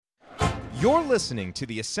You're listening to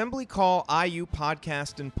the Assembly Call IU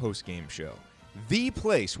podcast and postgame show, the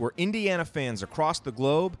place where Indiana fans across the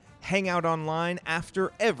globe hang out online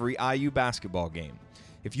after every IU basketball game.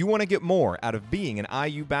 If you want to get more out of being an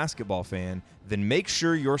IU basketball fan, then make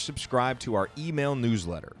sure you're subscribed to our email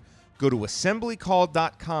newsletter. Go to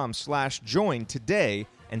assemblycall.com/join today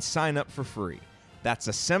and sign up for free. That's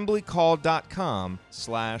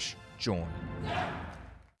assemblycall.com/join.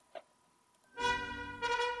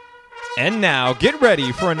 And now, get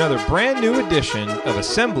ready for another brand new edition of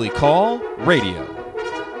Assembly Call Radio.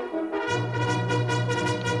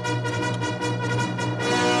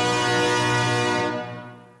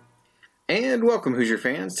 And welcome, Hoosier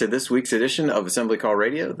fans, to this week's edition of Assembly Call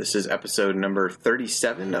Radio. This is episode number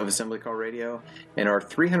 37 of Assembly Call Radio, and our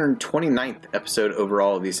 329th episode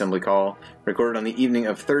overall of the Assembly Call, recorded on the evening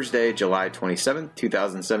of Thursday, July 27th,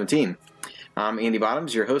 2017. I'm Andy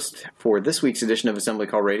Bottoms, your host for this week's edition of Assembly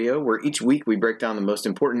Call Radio, where each week we break down the most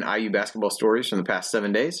important IU basketball stories from the past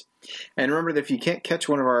 7 days. And remember that if you can't catch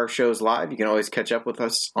one of our shows live, you can always catch up with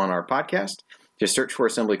us on our podcast. Just search for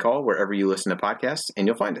Assembly Call wherever you listen to podcasts, and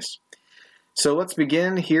you'll find us. So let's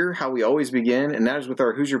begin here how we always begin, and that is with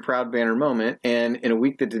our Hoosier Proud banner moment. And in a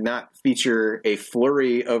week that did not feature a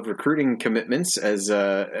flurry of recruiting commitments, as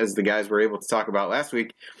the guys were able to talk about last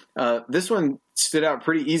week, this one stood out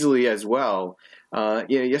pretty easily as well.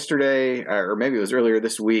 Yesterday, or maybe it was earlier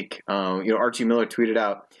this week, Archie Miller tweeted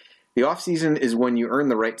out, "The offseason is when you earn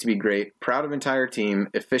the right to be great, proud of entire team,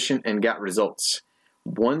 efficient, and got results.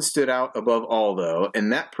 One stood out above all, though,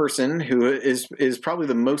 and that person, who is probably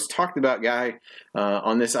the most talked about guy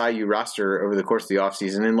on this IU roster over the course of the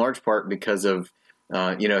offseason, in large part because of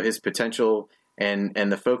his potential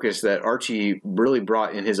and the focus that Archie really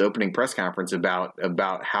brought in his opening press conference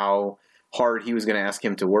about how hard he was going to ask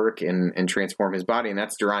him to work and transform his body, and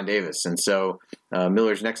that's De'Ron Davis. And so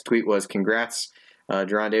Miller's next tweet was, "Congrats,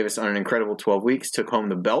 De'Ron Davis, on an incredible 12 weeks, took home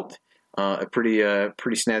the belt." A pretty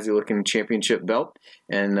snazzy looking championship belt,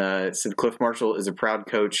 and it said Clif Marshall is a proud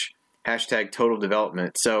coach. #total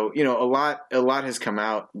development. So a lot has come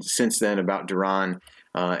out since then about De'Ron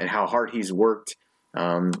and how hard he's worked.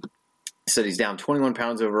 Said he's down 21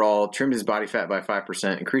 pounds overall, trimmed his body fat by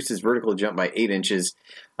 5%, increased his vertical jump by 8 inches,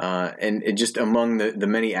 and it just among the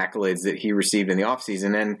many accolades that he received in the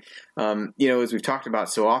offseason. And as we've talked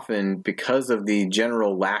about so often, because of the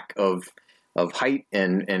general lack of height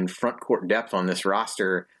and front court depth on this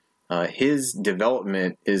roster, his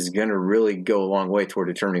development is going to really go a long way toward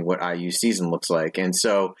determining what IU's season looks like. And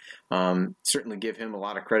so certainly give him a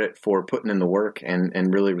lot of credit for putting in the work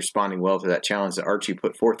and really responding well to that challenge that Archie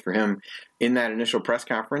put forth for him in that initial press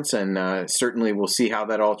conference. And certainly we'll see how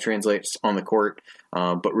that all translates on the court.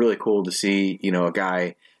 But really cool to see, a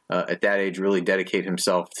guy at that age really dedicate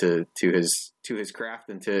himself to his craft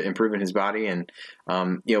and to improving his body. And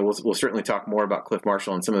we'll certainly talk more about Clif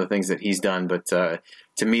Marshall and some of the things that he's done. But to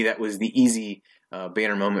me, that was the easy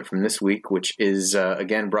banner moment from this week, which is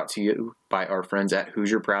again brought to you by our friends at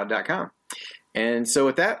HoosierProud.com. And so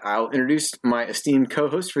with that, I'll introduce my esteemed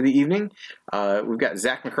co-host for the evening. We've got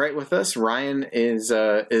Zach McCright with us. Ryan is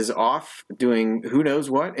off doing who knows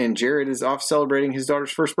what, and Jared is off celebrating his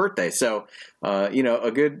daughter's first birthday. So,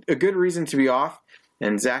 a good reason to be off.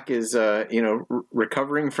 And Zach is,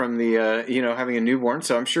 recovering from the, having a newborn.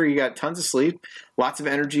 So I'm sure you got tons of sleep, lots of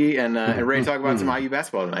energy, and ready to talk about some IU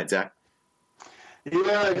basketball tonight, Zach.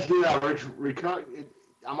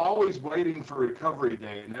 I'm always waiting for recovery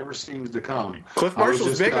day. It never seems to come. Clif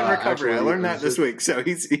Marshall's big on recovery. I learned that this week, so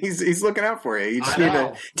he's looking out for you. You just need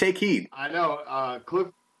to take heed. I know.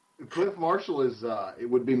 Clif Marshall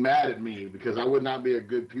would be mad at me because I would not be a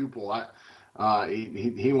good pupil.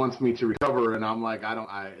 He wants me to recover, and I'm like,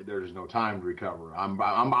 there's no time to recover.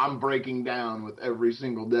 I'm breaking down with every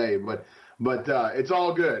single day, but it's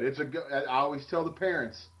all good. I always tell the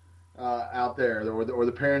parents out there, or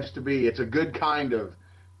the parents to be, it's a good kind of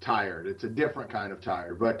tired. It's a different kind of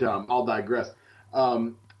tired, but I'll digress.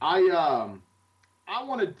 I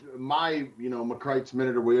wanted my, McCright's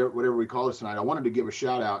Minute or whatever we call this tonight. I wanted to give a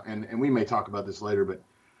shout out, and we may talk about this later, but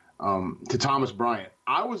to Thomas Bryant.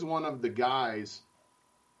 I was one of the guys,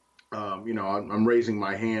 I'm raising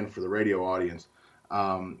my hand for the radio audience,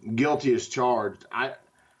 guilty as charged. I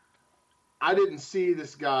didn't see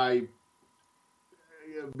this guy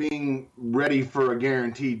being ready for a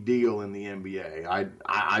guaranteed deal in the NBA.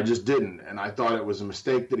 I just didn't, and I thought it was a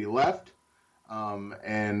mistake that he left.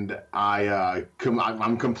 And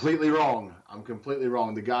I'm completely wrong.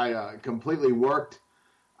 The guy completely worked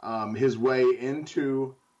his way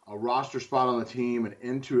into a roster spot on the team and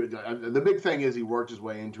into it. The big thing is he worked his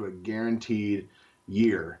way into a guaranteed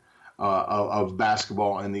year. of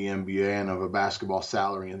basketball in the NBA and of a basketball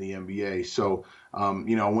salary in the NBA. So,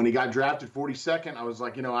 when he got drafted 42nd, I was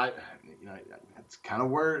like, that's kind of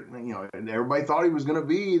where, everybody thought he was going to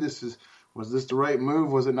be. Was this the right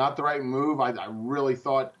move? Was it not the right move? I really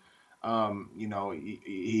thought,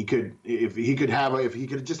 he could, if he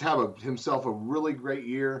could just have himself a really great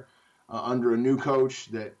year under a new coach,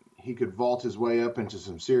 that he could vault his way up into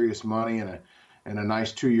some serious money and a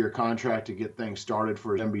nice 2-year contract to get things started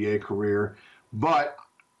for his NBA career. But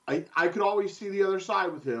I could always see the other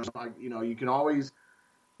side with him. You can always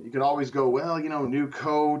go, well, new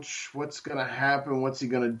coach, what's going to happen? What's he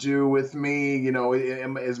going to do with me?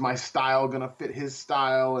 Is my style going to fit his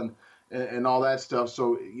style and all that stuff?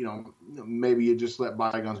 So, maybe you just let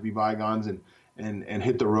bygones be bygones and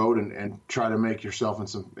hit the road and try to make yourself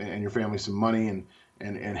and your family some money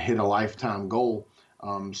and hit a lifetime goal.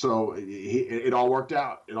 So it all worked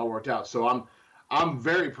out. So I'm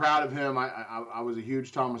very proud of him. I was a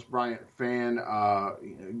huge Thomas Bryant fan.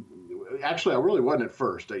 Actually, I really wasn't at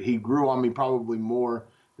first. He grew on me probably more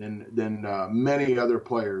than many other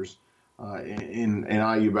players in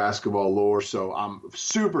IU basketball lore. So I'm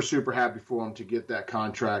super, super happy for him to get that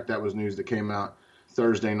contract. That was news that came out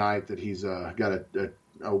Thursday night, that he's got a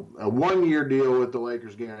 1-year deal with the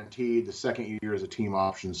Lakers guaranteed. The second year is a team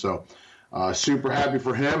option. So super happy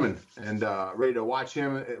for him and ready to watch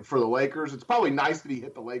him for the Lakers. It's probably nice that he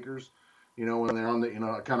hit the Lakers, when they're on the,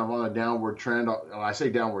 kind of on a downward trend. I say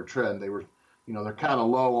downward trend. They were, they're kind of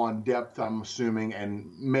low on depth, I'm assuming, and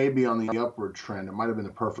maybe on the upward trend. It might have been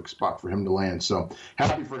the perfect spot for him to land. So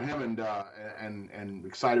happy for him and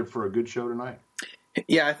excited for a good show tonight.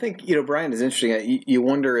 Yeah, I think, Brian is interesting. You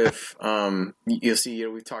wonder if you'll see,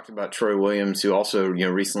 we've talked about Troy Williams, who also,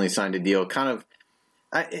 recently signed a deal, kind of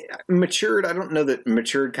matured. I don't know that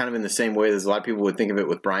matured kind of in the same way as a lot of people would think of it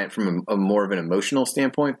with Bryant from a more of an emotional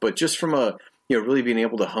standpoint, but just from a, really being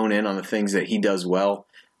able to hone in on the things that he does well.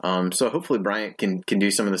 So hopefully Bryant can do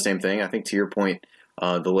some of the same thing. I think to your point,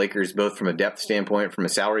 the Lakers, both from a depth standpoint, from a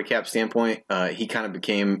salary cap standpoint, he kind of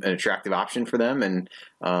became an attractive option for them. And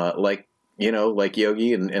like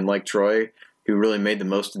Yogi and like Troy, who really made the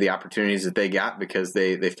most of the opportunities that they got because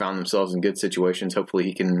they found themselves in good situations. Hopefully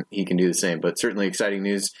he can do the same. But certainly exciting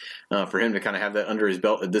news for him to kind of have that under his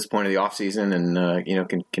belt at this point of the offseason and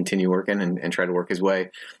can continue working and try to work his way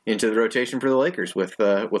into the rotation for the Lakers with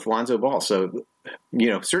Lonzo Ball. So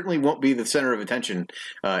certainly won't be the center of attention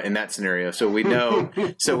in that scenario. So we know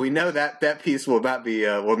that piece will not be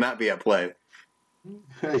at play.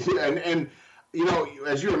 And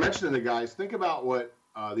as you were mentioning the guys, think about what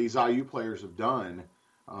these IU players have done.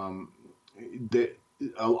 A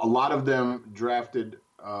lot of them drafted,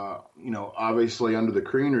 obviously under the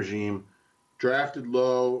Crean regime, drafted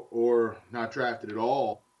low or not drafted at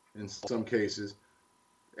all in some cases,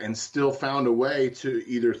 and still found a way to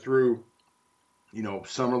either through,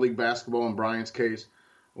 summer league basketball in Bryant's case,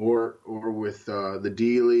 or with the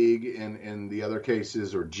D League in the other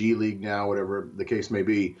cases, or G League now, whatever the case may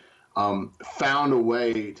be, found a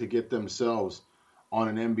way to get themselves on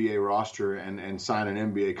an NBA roster and sign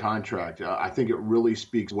an NBA contract. I think it really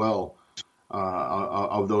speaks well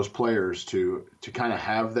of those players to kind of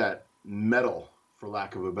have that mettle, for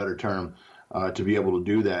lack of a better term, to be able to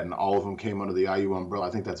do that. And all of them came under the IU umbrella.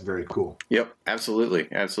 I think that's very cool. Yep, absolutely.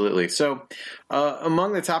 So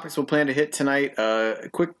among the topics we'll plan to hit tonight, a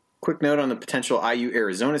quick note on the potential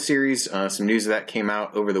IU-Arizona series. Some news of that came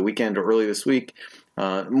out over the weekend or early this week.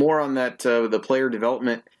 More on that, the player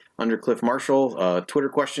development under Clif Marshall, Twitter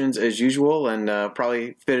questions as usual, and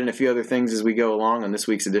probably fit in a few other things as we go along on this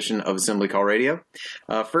week's edition of Assembly Call Radio.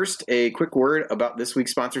 First, a quick word about this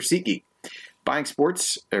week's sponsor, SeatGeek. Buying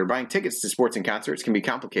tickets to sports and concerts can be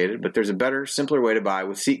complicated, but there's a better, simpler way to buy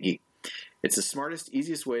with SeatGeek. It's the smartest,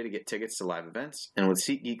 easiest way to get tickets to live events, and with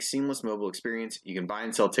SeatGeek's seamless mobile experience, you can buy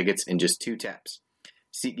and sell tickets in just 2 taps.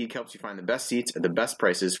 SeatGeek helps you find the best seats at the best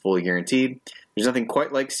prices, fully guaranteed. There's nothing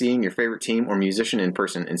quite like seeing your favorite team or musician in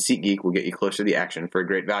person, and SeatGeek will get you closer to the action for a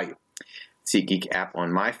great value. SeatGeek app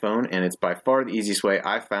on my phone, and it's by far the easiest way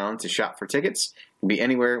I've found to shop for tickets. It can be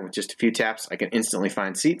anywhere with just a few taps. I can instantly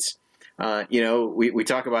find seats. We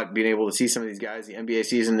talk about being able to see some of these guys. The NBA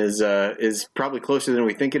season is probably closer than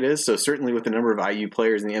we think it is. So certainly with the number of IU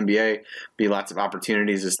players in the NBA, be lots of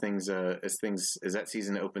opportunities as that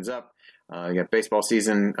season opens up. You got baseball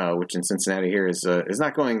season, which in Cincinnati here is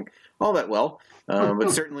not going all that well.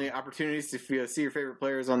 But certainly opportunities to see your favorite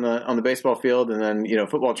players on the baseball field, and then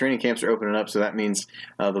football training camps are opening up, so that means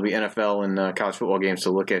there'll be NFL and college football games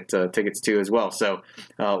to look at tickets to as well. So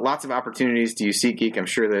lots of opportunities to use SeatGeek. I'm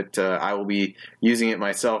sure that I will be using it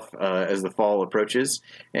myself as the fall approaches,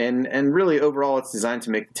 and really overall it's designed to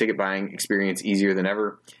make the ticket buying experience easier than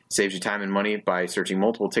ever. Saves you time and money by searching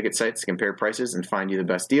multiple ticket sites to compare prices and find you the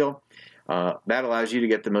best deal. That allows you to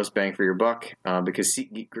get the most bang for your buck because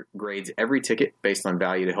SeatGeek grades every ticket based on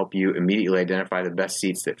value to help you immediately identify the best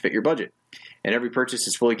seats that fit your budget. And every purchase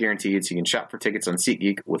is fully guaranteed, so you can shop for tickets on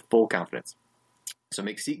SeatGeek with full confidence. So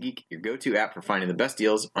make SeatGeek your go-to app for finding the best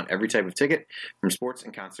deals on every type of ticket, from sports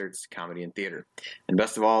and concerts to comedy and theater. And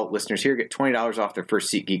best of all, listeners here get $20 off their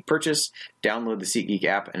first SeatGeek purchase. Download the SeatGeek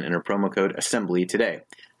app and enter promo code ASSEMBLY today.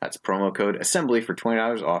 That's promo code ASSEMBLY for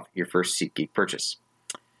 $20 off your first SeatGeek purchase.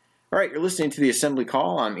 All right, you're listening to the Assembly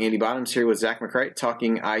Call. I'm Andy Bottoms here with Zach McCright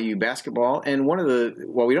talking IU basketball. And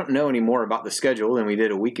while we don't know any more about the schedule than we did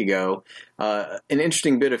a week ago, an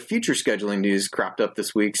interesting bit of future scheduling news cropped up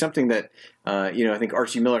this week, something that, I think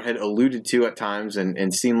Archie Miller had alluded to at times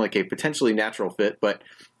and seemed like a potentially natural fit. But,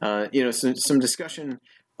 some discussion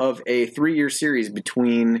of a 3-year series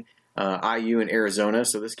between IU and Arizona.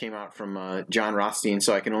 So this came out from John Rothstein,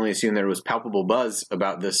 so I can only assume there was palpable buzz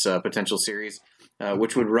about this potential series.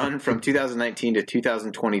 Which would run from 2019 to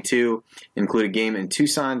 2022, include a game in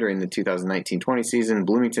Tucson during the 2019-20 season,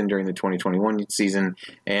 Bloomington during the 2021 season,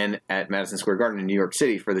 and at Madison Square Garden in New York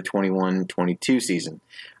City for the 21-22 season.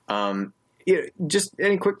 Just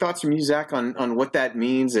any quick thoughts from you, Zach, on what that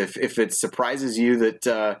means, if it surprises you that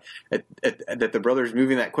that the brothers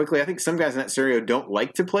moving that quickly. I think some guys in that scenario don't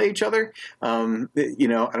like to play each other. I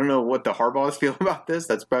don't know what the Harbaughs feel about this.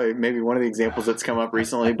 That's probably maybe one of the examples that's come up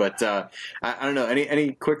recently. But I don't know.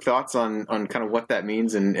 Any quick thoughts on kind of what that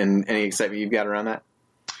means and any excitement you've got around that?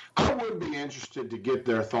 I would be interested to get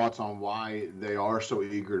their thoughts on why they are so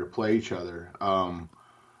eager to play each other.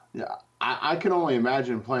 I can only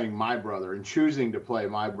imagine playing my brother and choosing to play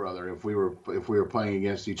my brother if we were playing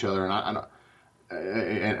against each other, and I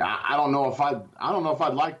don't know if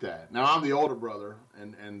I'd like that. Now I'm the older brother,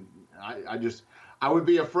 and I would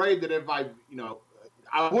be afraid that if I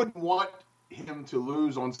wouldn't want him to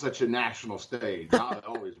lose on such a national stage. I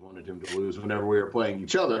always wanted him to lose whenever we were playing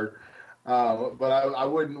each other, but I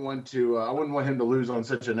wouldn't want him to lose on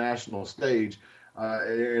such a national stage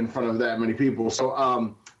in front of that many people.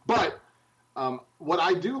 So, what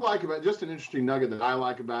I do like about, just an interesting nugget that I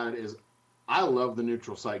like about it is I love the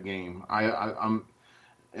neutral site game.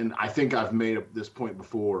 And I think I've made this point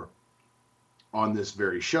before on this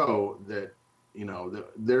very show that,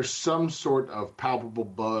 there's some sort of palpable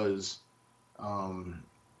buzz. Isn't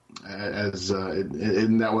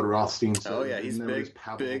that what Rothstein said? Oh yeah, he's big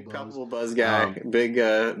palpable buzz guy, big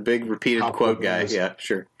repeated palpable quote guy. Buzz. Yeah,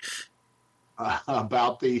 sure.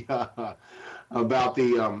 About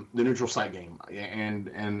the neutral site game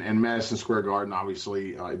and Madison Square Garden,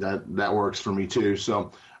 obviously that works for me too.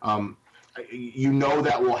 So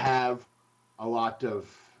that will have a lot of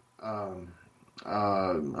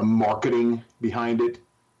marketing behind it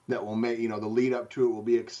that will make the lead up to it will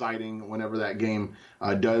be exciting whenever that game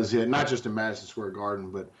does hit, not just in Madison Square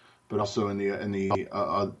Garden but also in the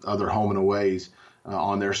other home and aways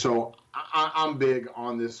on there. So I'm big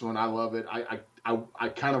on this one. I love it. I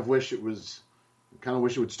kind of wish it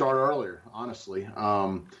would start earlier, honestly.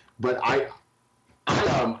 But I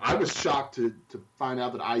was shocked to find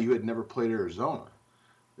out that IU had never played Arizona.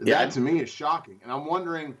 Yeah. That to me is shocking, and I'm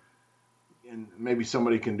wondering, and maybe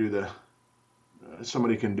somebody can do this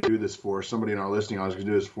for us. Somebody in our listening audience can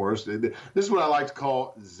do this for us. This is what I like to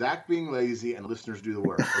call Zach being lazy and listeners do the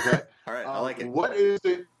work. Okay. All right, I like it. What is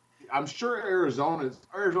it? I'm sure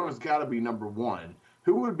Arizona's got to be number one.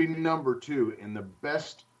 Who would be number two in the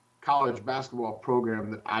best college basketball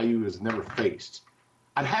program that IU has never faced?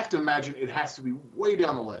 I'd have to imagine it has to be way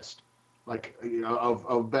down the list, like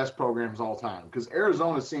of best programs all time, because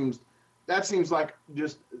Arizona seems like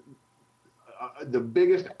just the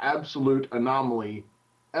biggest absolute anomaly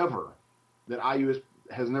ever that IU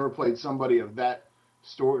has never played somebody of that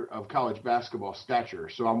sort of college basketball stature.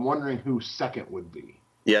 So I'm wondering who second would be.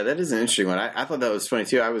 Yeah, that is an interesting one. I thought that was funny,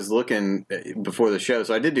 too. I was looking before the show,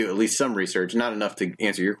 so I did do at least some research. Not enough to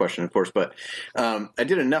answer your question, of course, but I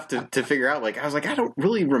did enough to figure out, I was like, I don't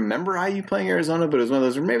really remember IU playing Arizona, but it was one of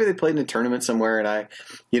those where maybe they played in a tournament somewhere, and I,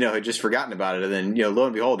 had just forgotten about it. And then, lo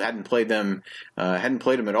and behold, hadn't played them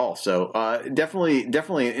at all. So definitely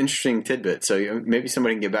an interesting tidbit. So maybe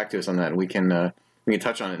somebody can get back to us on that, and we can we can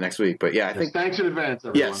touch on it next week. But yeah, I think thanks in advance,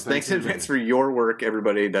 everyone. Yes, thanks in advance for your work,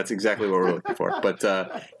 everybody. That's exactly what we're looking for. But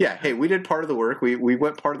yeah, hey, we did part of the work. We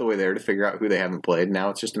went part of the way there to figure out who they haven't played. Now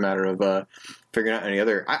it's just a matter of figuring out any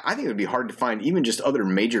other. I think it would be hard to find even just other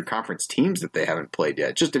major conference teams that they haven't played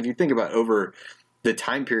yet. Just if you think about over the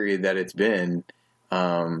time period that it's been.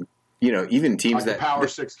 Even teams like that Power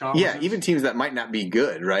Six conferences. Yeah, even teams that might not be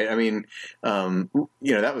good, right? I mean,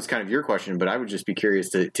 that was kind of your question, but I would just be curious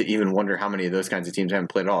to even wonder how many of those kinds of teams haven't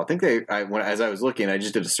played at all. I think as I was looking, I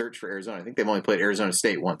just did a search for Arizona. I think they've only played Arizona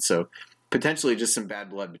State once, so potentially just some bad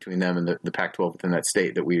blood between them and the Pac-12 within that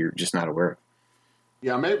state that we're just not aware of.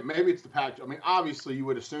 Yeah, maybe it's the Pac-12. I mean, obviously, you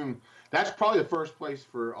would assume that's probably the first place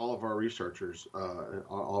for all of our researchers,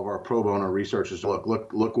 all of our pro bono researchers to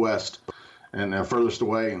look west. And furthest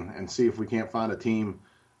away and see if we can't find a team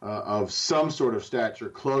of some sort of stature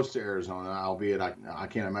close to Arizona, albeit I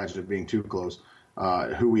can't imagine it being too close,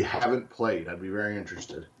 who we haven't played. I'd be very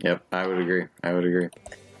interested. Yep, I would agree.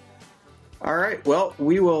 All right, well,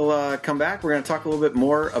 we will come back. We're going to talk a little bit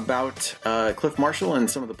more about Clif Marshall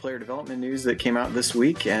and some of the player development news that came out this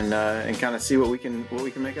week and kind of see what we can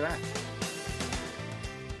make of that.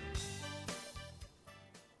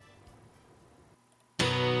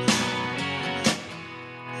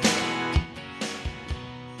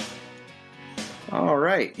 All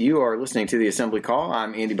right, you are listening to the Assembly Call.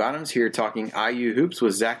 I'm Andy Bottoms here talking IU hoops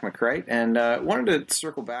with Zach McCright, and wanted to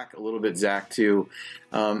circle back a little bit, Zach, to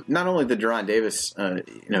not only the Deron Davis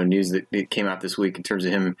news that came out this week in terms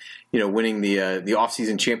of him winning the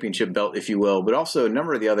offseason championship belt, if you will, but also a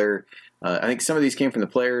number of the other. I think some of these came from the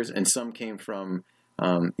players, and some came from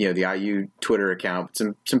the IU Twitter account.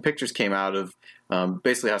 Some pictures came out of.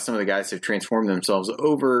 Basically how some of the guys have transformed themselves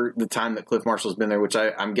over the time that Clif Marshall's been there, which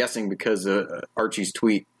I'm guessing because Archie's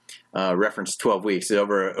tweet referenced 12 weeks,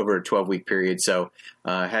 over a 12-week period. So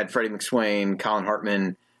had Freddie McSwain, Colin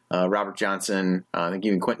Hartman, Robert Johnson, I think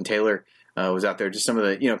even Quentin Taylor was out there. Just some of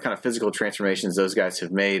the kind of physical transformations those guys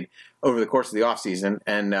have made over the course of the offseason.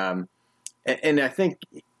 And I think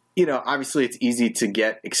obviously it's easy to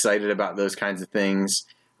get excited about those kinds of things.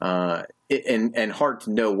 And hard to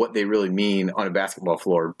know what they really mean on a basketball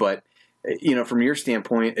floor. But, from your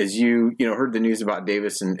standpoint, as you heard the news about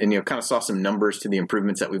Davis and kind of saw some numbers to the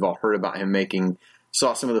improvements that we've all heard about him making,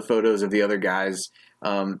 saw some of the photos of the other guys,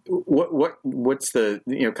 what's the,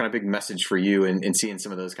 kind of big message for you in seeing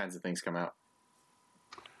some of those kinds of things come out?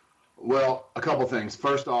 Well, a couple things.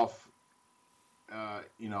 First off,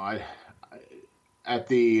 I at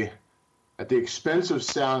the expense of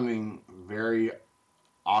sounding very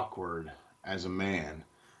awkward as a man,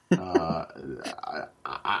 I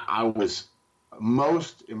was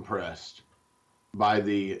most impressed by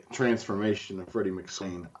the transformation of Freddie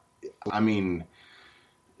McSwain. I mean,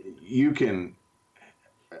 you can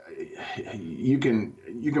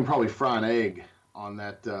probably fry an egg on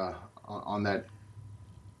that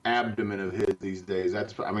abdomen of his these days.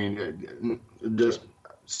 Just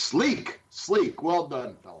sleek. Well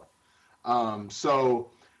done, fella. So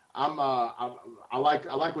I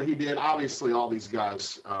like what he did. Obviously, all these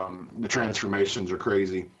guys, the transformations are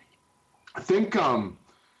crazy. I think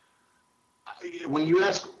when you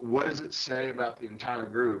ask what does it say about the entire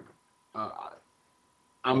group,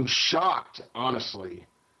 I'm shocked, honestly,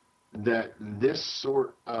 that this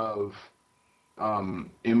sort of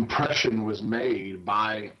impression was made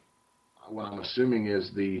by what I'm assuming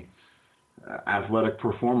is the athletic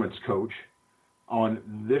performance coach on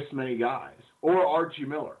this many guys, or Archie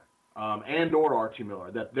Miller. Or Archie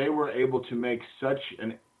Miller, that they were able to make such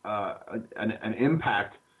an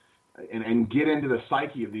impact and get into the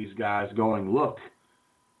psyche of these guys going, look,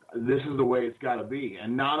 this is the way it's got to be.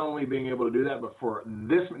 And not only being able to do that, but for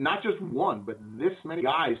this, not just one, but this many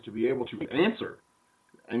guys to be able to answer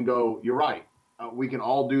and go, you're right, we can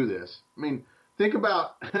all do this. I mean, think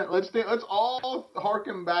about, let's all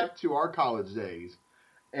harken back to our college days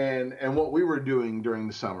and what we were doing during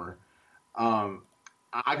the summer.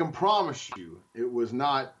 I can promise you it was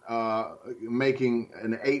not making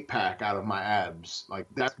an 8-pack out of my abs. Like,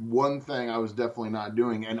 that's one thing I was definitely not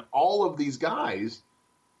doing. And all of these guys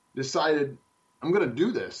decided, I'm going to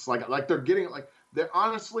do this. Like they're getting, like, they're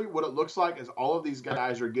honestly, what it looks like is all of these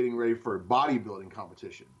guys are getting ready for a bodybuilding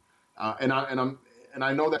competition. And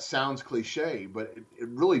I know that sounds cliche, but it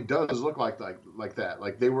really does look like that.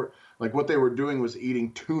 Like they were, like what they were doing was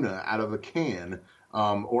eating tuna out of a can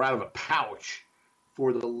or out of a pouch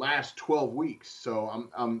for the last 12 weeks. So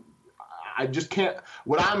I just can't.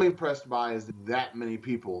 What I'm impressed by is that many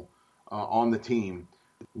people on the team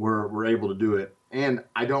were able to do it. And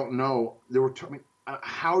I don't know.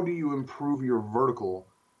 How do you improve your vertical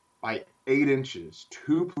by 8 inches.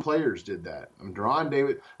 2 players did that.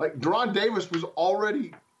 Deron Davis was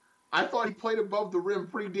already, I thought he played above the rim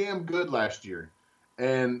pretty damn good last year.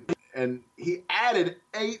 And he added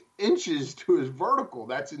 8 inches to his vertical.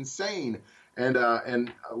 That's insane.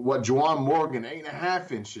 And what Juwan Morgan,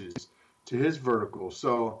 8.5 inches to his vertical.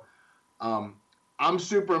 So I'm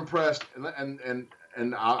super impressed,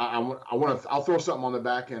 and I'll throw something on the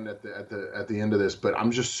back end at the end of this, but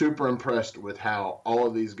I'm just super impressed with how all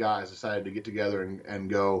of these guys decided to get together and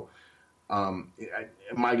go.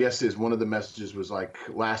 My guess is one of the messages was like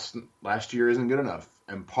last year isn't good enough,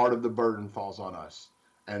 and part of the burden falls on us.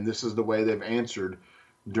 And this is the way they've answered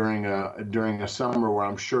during a summer where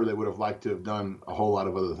I'm sure they would have liked to have done a whole lot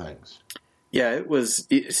of other things. Yeah,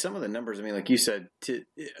 some of the numbers. I mean, like you said,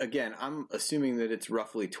 again, I'm assuming that it's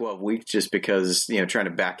roughly 12 weeks just because, trying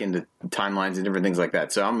to back into timelines and different things like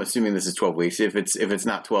that. So I'm assuming this is 12 weeks. If it's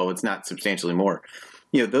not 12, it's not substantially more.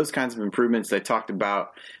 Those kinds of improvements they talked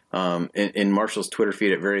about in Marshall's Twitter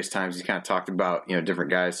feed at various times. He kind of talked about,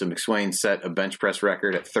 different guys. So McSwain set a bench press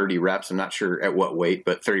record at 30 reps. I'm not sure at what weight,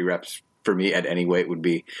 but 30 reps for me at any weight would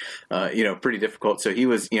be, pretty difficult. So he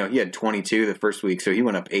was, he had 22 the first week. So he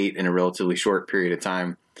went up 8 in a relatively short period of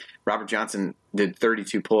time. Robert Johnson did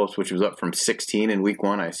 32 pull-ups, which was up from 16 in week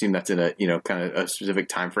 1. I assume that's in a, kind of a specific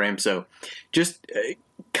time frame. So just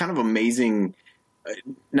kind of amazing,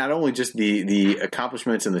 not only just the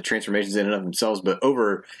accomplishments and the transformations in and of themselves, but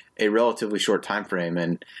over a relatively short time frame.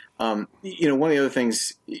 And, one of the other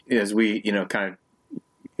things as we, kind of,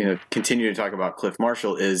 continue to talk about Clif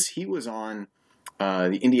Marshall is he was on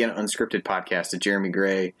the Indiana Unscripted podcast that Jeremy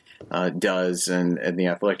Gray does and the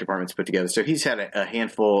athletic department's put together. So he's had a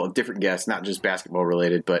handful of different guests, not just basketball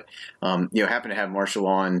related, but, happened to have Marshall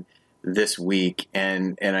on this week.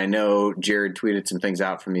 And I know Jared tweeted some things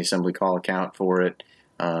out from the Assembly Call account for it,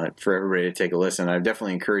 for everybody to take a listen. I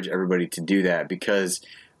definitely encourage everybody to do that because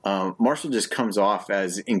Marshall just comes off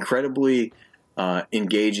as incredibly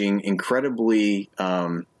engaging, incredibly,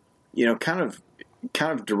 kind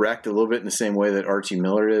of direct a little bit in the same way that Archie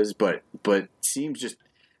Miller is, but seems just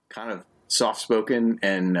kind of soft spoken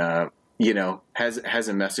and has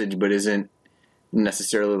a message, but isn't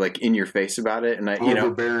necessarily like in your face about it. And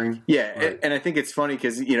overbearing. Yeah, right. And I think it's funny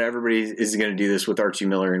because everybody is going to do this with Archie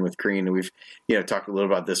Miller and with Crean, and we've talked a little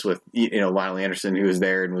about this with Lionel Anderson, who was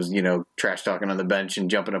there and was trash talking on the bench and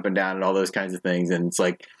jumping up and down and all those kinds of things, and it's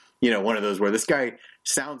like one of those where this guy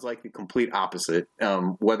sounds like the complete opposite,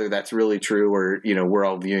 whether that's really true or, we're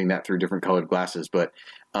all viewing that through different colored glasses. But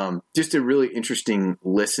just a really interesting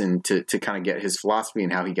listen to kind of get his philosophy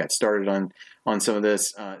and how he got started on some of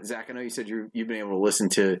this. Zach, I know you said you've been able to listen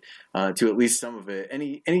to at least some of it.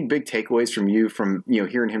 Any big takeaways from you from,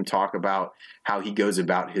 hearing him talk about how he goes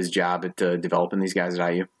about his job at developing these guys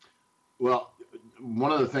at IU? Well,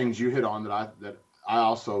 one of the things you hit on that I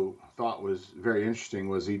also thought was very interesting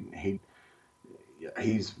was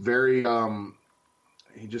he's very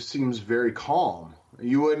he just seems very calm.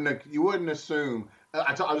 You wouldn't assume.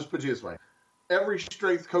 I'll just put you this way: every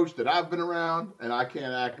strength coach that I've been around, and I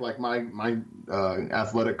can't act like my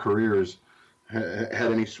athletic careers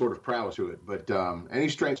had any sort of prowess to it, but any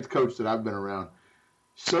strength coach that I've been around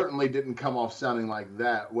certainly didn't come off sounding like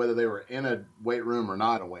that, whether they were in a weight room or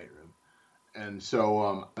not in a weight room. And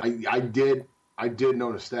so I did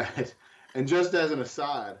notice that. And just as an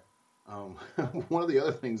aside, one of the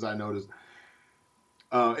other things I noticed,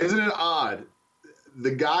 isn't it odd?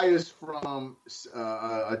 The guy is from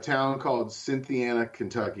a town called Cynthiana,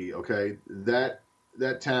 Kentucky. Okay, that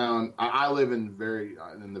town. I live in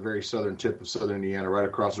the very southern tip of southern Indiana, right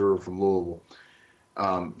across the river from Louisville.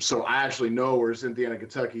 So I actually know where Cynthiana,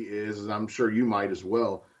 Kentucky is, and I'm sure you might as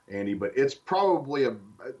well, Andy. But it's probably a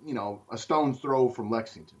stone's throw from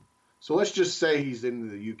Lexington. So let's just say he's in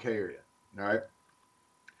the UK area. All right.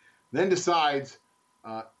 Then decides,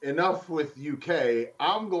 enough with UK.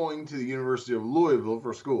 I'm going to the University of Louisville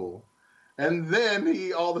for school. And then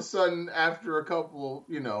he all of a sudden, after a couple,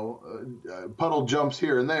 puddle jumps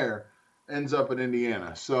here and there, ends up in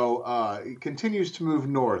Indiana. So he continues to move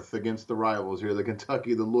north against the rivals here, the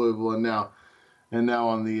Kentucky, the Louisville, and now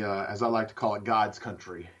on the, as I like to call it, God's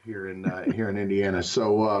country here in Indiana.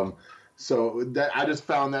 So that I just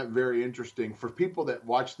found that very interesting for people that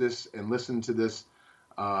watch this and listen to this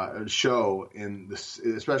show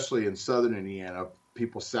especially in southern Indiana,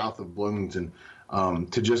 people south of Bloomington,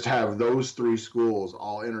 to just have those three schools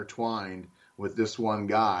all intertwined with this one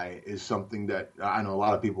guy is something that I know a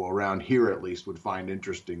lot of people around here at least would find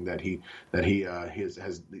interesting. That he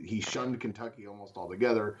shunned Kentucky almost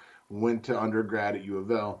altogether, went to undergrad at U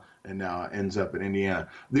of L, and now ends up in Indiana.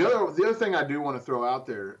 The other thing I do want to throw out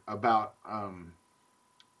there about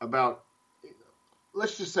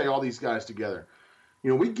let's just say all these guys together.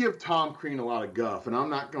 We give Tom Crean a lot of guff, and I'm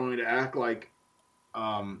not going to act like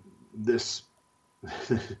this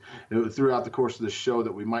throughout the course of this show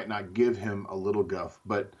that we might not give him a little guff,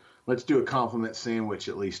 but let's do a compliment sandwich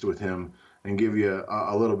at least with him and give you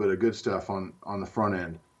a little bit of good stuff on the front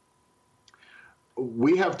end.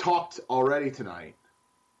 We have talked already tonight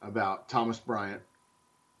about Thomas Bryant,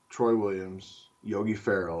 Troy Williams, Yogi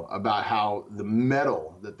Ferrell, about how the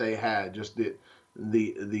mettle that they had, just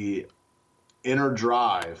the inner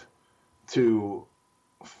drive to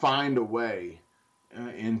find a way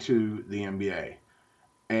into the NBA.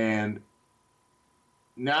 And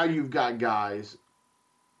now you've got guys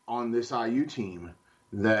on this IU team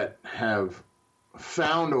that have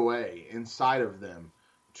found a way inside of them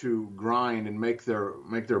to grind and make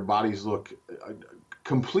their bodies look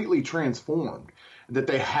completely transformed, that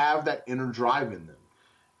they have that inner drive in them.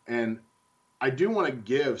 And I do want to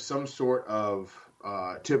give some sort of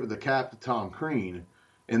tip of the cap to Tom Crean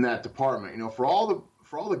in that department. For all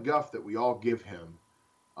the guff that we all give him,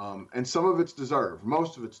 and some of it's deserved,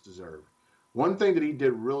 most of it's deserved. One thing that he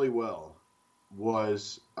did really well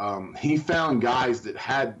was he found guys that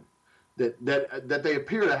had that they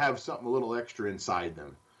appear to have something a little extra inside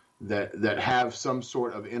them, that have some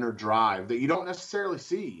sort of inner drive that you don't necessarily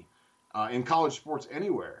see in college sports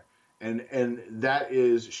anywhere, and that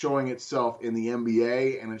is showing itself in the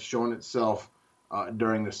NBA, and it's showing itself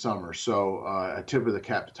during the summer. So a tip of the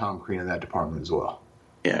cap to Tom Crean in that department as well.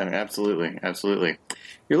 Yeah, absolutely. Absolutely.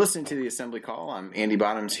 You're listening to the Assembly Call. I'm Andy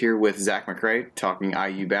Bottoms here with Zach McRae talking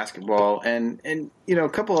IU basketball and a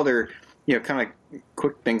couple other, kind of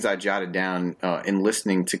quick things I jotted down in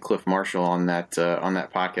listening to Clif Marshall on that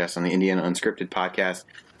podcast, on the Indiana Unscripted podcast.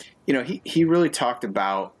 He really talked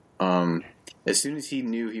about as soon as he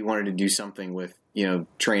knew he wanted to do something with,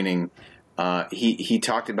 training, he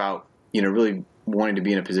talked about, really wanting to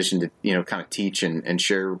be in a position to, kind of teach and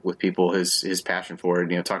share with people his passion for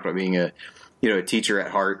it. Talked about being a teacher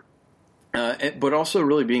at heart, but also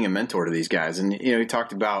really being a mentor to these guys. And, he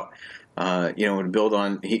talked about, to build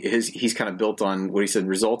on, he's kind of built on what he said,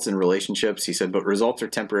 results and relationships. He said, but results are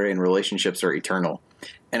temporary and relationships are eternal.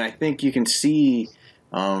 And I think you can see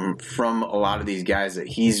from a lot of these guys that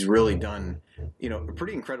he's really done, a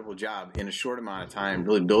pretty incredible job in a short amount of time,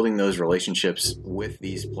 really building those relationships with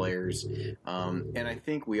these players. And I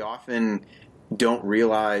think we often don't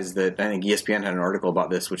realize that. I think ESPN had an article about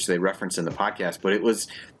this, which they referenced in the podcast, but it was,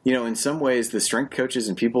 in some ways the strength coaches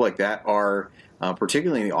and people like that are,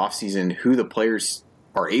 particularly in the off season, who the players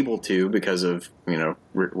are able to, because of,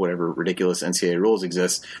 whatever ridiculous NCAA rules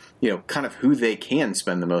exist, kind of who they can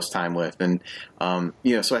spend the most time with. And,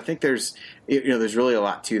 so I think there's really a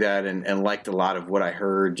lot to that, and liked a lot of what I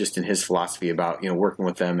heard just in his philosophy about, working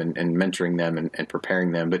with them and mentoring them and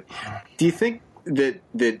preparing them. But do you think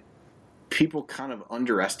that people kind of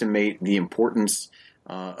underestimate the importance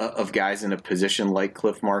of guys in a position like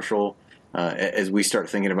Clif Marshall as we start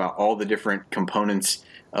thinking about all the different components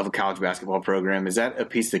of a college basketball program? Is that a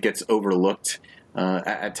piece that gets overlooked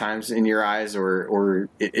at times in your eyes, or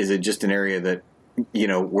is it just an area that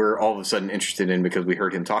we're all of a sudden interested in because we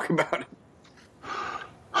heard him talk about it?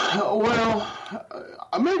 Well,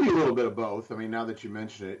 maybe a little bit of both. I mean, now that you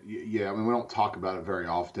mention it, yeah. I mean, we don't talk about it very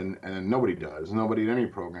often, and nobody does. Nobody in any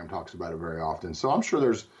program talks about it very often. So I'm sure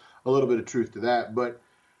there's a little bit of truth to that. But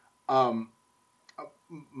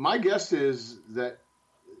my guess is that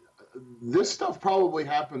this stuff probably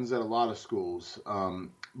happens at a lot of schools.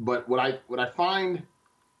 But what I find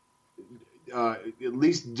at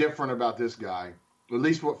least different about this guy, at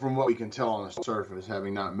least from what we can tell on the surface,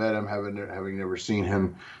 having not met him, having never seen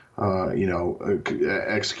him,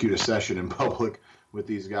 execute a session in public with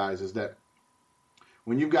these guys, is that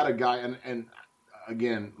when you've got a guy, and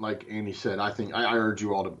again, like Andy said, I think I urge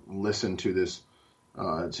you all to listen to this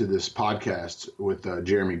podcast with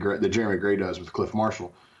Jeremy Gray does with Clif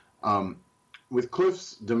Marshall. With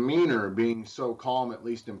Clif's demeanor being so calm, at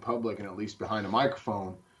least in public and at least behind a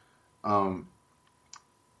microphone,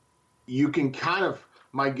 you can kind of,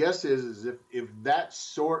 my guess is if that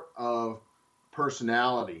sort of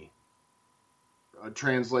personality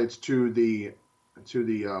translates to the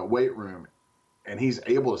weight room, and he's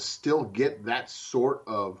able to still get that sort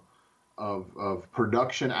of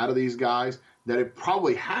production out of these guys, that it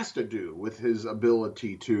probably has to do with his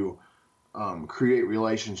ability to create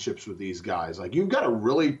relationships with these guys. Like, you've got to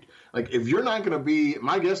really, if you're not going to be,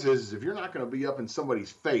 my guess is if you're not going to be up in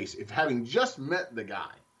somebody's face, if having just met the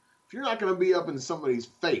guy, if you're not going to be up in somebody's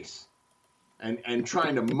face and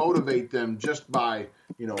trying to motivate them just by,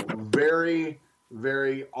 very,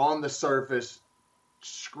 very on the surface,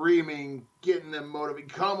 screaming, getting them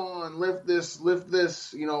motivated. Come on, lift this,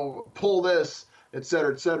 pull this, et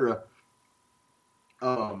cetera,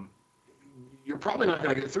 you're probably not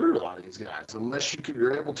going to get through to a lot of these guys unless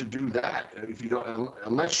you're able to do that. If you don't,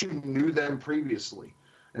 unless you knew them previously.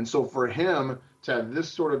 And so for him to have this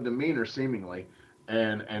sort of demeanor, seemingly,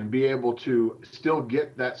 and be able to still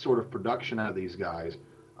get that sort of production out of these guys,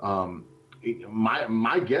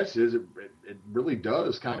 my guess is it really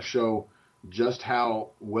does kind of show just how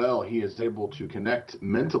well he is able to connect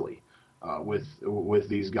mentally with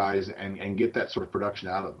these guys and get that sort of production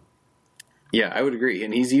out of them. Yeah, I would agree.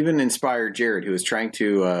 And he's even inspired Jared, who is trying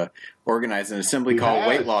to organize an assembly call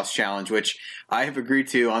weight loss challenge, which I have agreed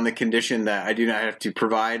to on the condition that I do not have to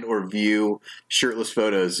provide or view shirtless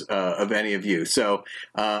photos of any of you. So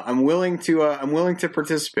I'm willing to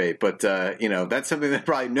participate, but that's something that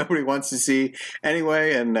probably nobody wants to see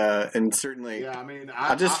anyway. And certainly, yeah, I mean,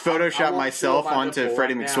 I'll just Photoshop myself onto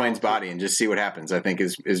Freddie right McSwain's body and just see what happens. I think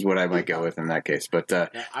is what I might go with in that case. But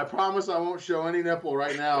I promise I won't show any nipple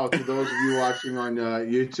right now to those of you watching on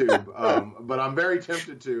YouTube. But I'm very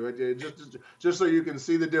tempted to. Just so you can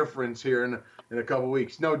see the difference here in a couple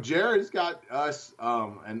weeks. No, Jared's got us,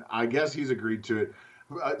 and I guess he's agreed to it.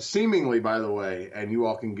 Seemingly, by the way, and you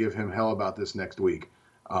all can give him hell about this next week.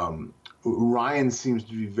 Ryan seems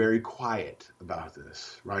to be very quiet about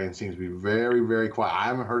this. Ryan seems to be very, very quiet. I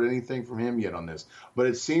haven't heard anything from him yet on this, but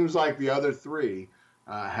it seems like the other three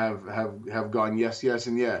have gone yes, yes,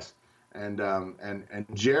 and yes. And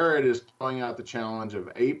Jared is throwing out the challenge of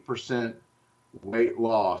 8% weight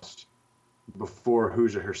loss before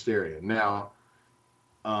Hoosier Hysteria. Now,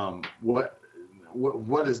 what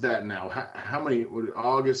is that now? How many?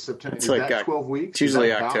 August, September? It's like that 12 weeks? It's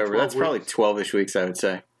usually October. That's probably 12-ish weeks, I would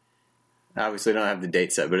say. Obviously, I don't have the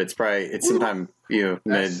date set, but it's sometime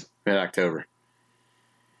mid October.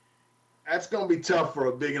 That's going to be tough for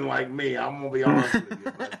a biggin like me. I'm going to be honest with you.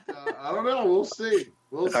 But, I don't know. We'll see.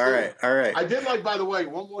 All right. I did like, by the way,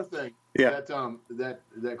 one more thing. Yeah. That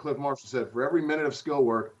Clif Marshall said, for every minute of skill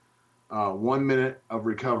work, 1 minute of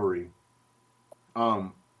recovery.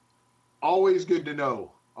 Always good to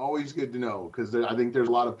know. Always good to know, because I think there's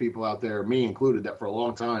a lot of people out there, me included, that for a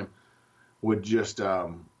long time would just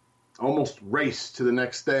almost race to the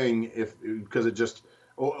next thing because it just,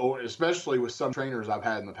 or especially with some trainers I've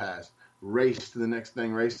had in the past, race to the next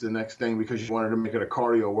thing because you wanted to make it a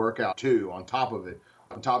cardio workout too on top of it,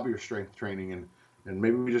 on top of your strength training, and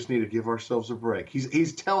maybe we just need to give ourselves a break.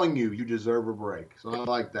 He's telling you deserve a break. So I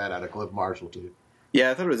like that out of Clif Marshall too. Yeah,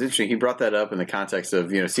 I thought it was interesting. He brought that up in the context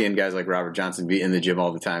of, seeing guys like Robert Johnson be in the gym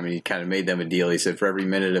all the time, and he kind of made them a deal. He said for every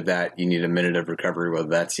minute of that, you need a minute of recovery, whether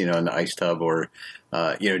that's, in the ice tub or,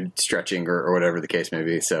 stretching or whatever the case may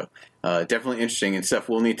be. So definitely interesting and stuff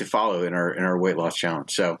we'll need to follow in our weight loss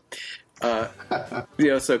challenge. So, for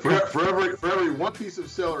every one piece of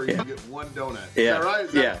celery, you get one donut. Yeah,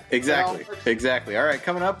 is that right? Exactly. All right,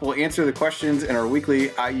 coming up, we'll answer the questions in our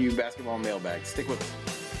weekly IU basketball mailbag. Stick with us.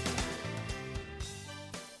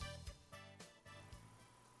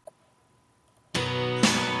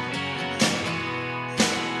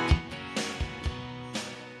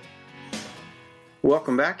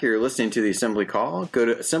 Welcome back. You're listening to the Assembly Call. Go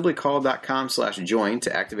to assemblycall.com/join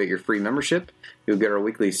to activate your free membership. You'll get our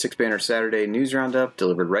weekly 6-banner Saturday news roundup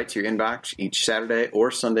delivered right to your inbox each Saturday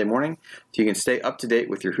or Sunday morning, so you can stay up to date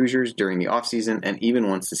with your Hoosiers during the offseason and even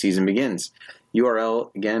once the season begins.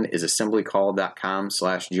 URL, again, is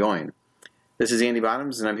assemblycall.com/join. This is Andy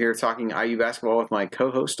Bottoms, and I'm here talking IU basketball with my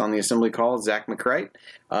co-host on the Assembly Call, Zach McCright.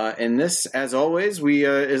 And this, as always,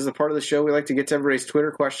 is the part of the show we like to get to everybody's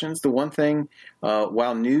Twitter questions. The one thing,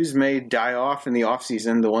 while news may die off in the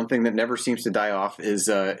offseason, the one thing that never seems to die off is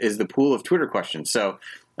the pool of Twitter questions. So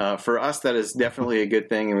for us, that is definitely a good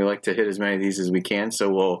thing, and we like to hit as many of these as we can.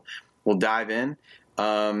 So we'll dive in.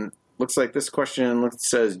 Looks like this question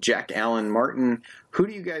says, Jack Allen Martin, who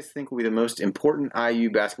do you guys think will be the most important IU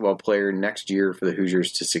basketball player next year for the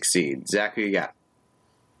Hoosiers to succeed? Zach, who you got?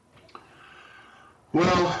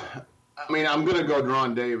 Well, I mean, I'm going to go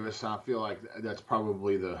Deron Davis. I feel like that's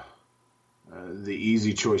probably the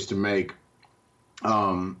easy choice to make,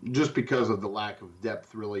 just because of the lack of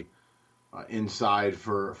depth really inside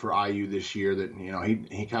for IU this year. That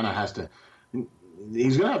he kind of has to.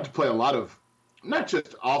 He's going to have to play a lot of. Not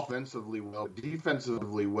just offensively well, but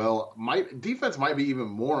defensively well. Defense might be even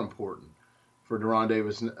more important for Deron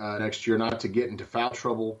Davis next year, not to get into foul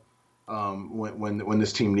trouble when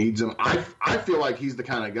this team needs him. I feel like he's the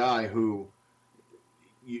kind of guy who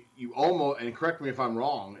you almost, and correct me if I'm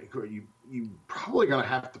wrong, you probably going to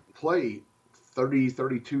have to play 30,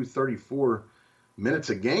 32, 34 minutes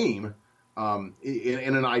a game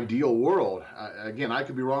in an ideal world. Again, I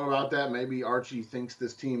could be wrong about that. Maybe Archie thinks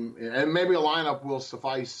this team, and maybe a lineup will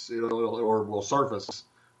suffice or will surface.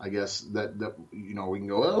 I guess that we can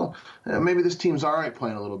go, maybe this team's all right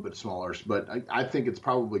playing a little bit smaller. But I think it's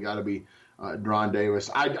probably got to be Deron Davis.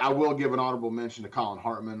 I will give an honorable mention to Colin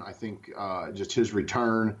Hartman. I think just his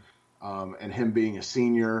return and him being a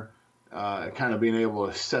senior, kind of being able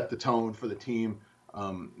to set the tone for the team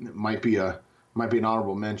might be an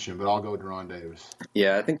honorable mention, but I'll go with Deron Davis.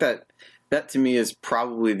 Yeah, I think that to me is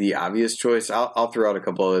probably the obvious choice. I'll throw out a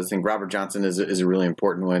couple of others. I think Robert Johnson is a really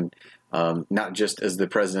important one, not just as the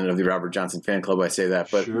president of the Robert Johnson fan club I say that,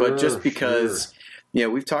 but just because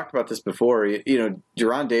we've talked about this before.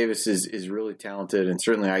 Deron Davis is really talented, and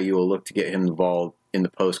certainly IU will look to get him involved in the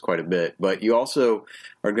post quite a bit. But you also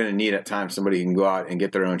are going to need at times somebody who can go out and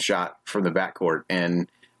get their own shot from the backcourt. And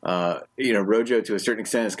Rojo to a certain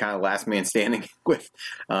extent is kind of last man standing with,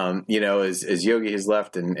 as Yogi has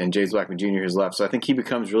left and James Blackman Jr. has left. So I think he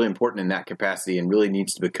becomes really important in that capacity and really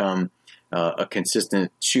needs to become a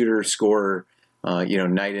consistent shooter, scorer,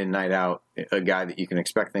 night in, night out, a guy that you can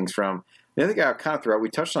expect things from. The other guy I'll kind of throw out, we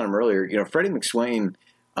touched on him earlier, Freddie McSwain,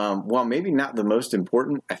 while maybe not the most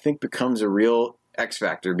important, I think becomes a real X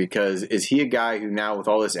factor because is he a guy who now with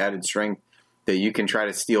all this added strength that you can try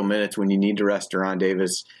to steal minutes when you need to rest Deron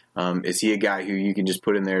Davis? Is he a guy who you can just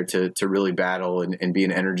put in there to really battle and be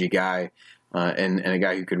an energy guy and a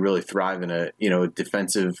guy who could really thrive in a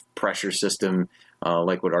defensive pressure system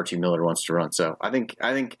like what Archie Miller wants to run? So I think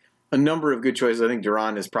a number of good choices. I think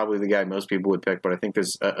Deron is probably the guy most people would pick, but I think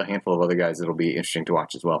there's a handful of other guys that'll be interesting to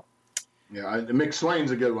watch as well. Yeah,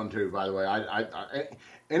 McSwain's a good one too. By the way,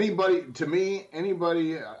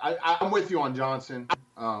 anybody, I'm with you on Johnson.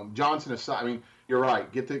 Johnson aside, I mean, you're right.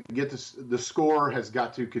 The scorer has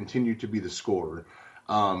got to continue to be the scorer.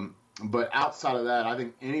 But outside of that, I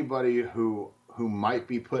think anybody who might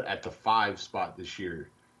be put at the 5 spot this year,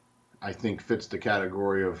 I think fits the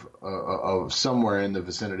category of somewhere in the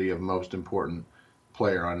vicinity of most important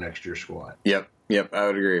player on next year's squad. Yep, I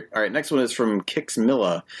would agree. All right, next one is from Kix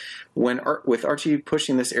Milla. With Archie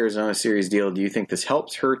pushing this Arizona series deal, do you think this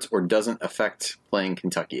helps, hurts, or doesn't affect playing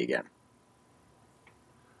Kentucky again?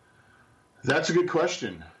 That's a good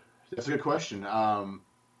question.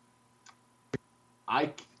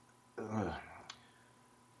 I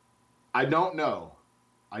don't know.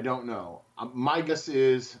 My guess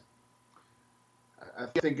is, I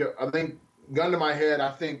think, gun to my head,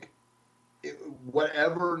 I think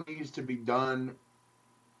whatever needs to be done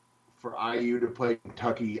for IU to play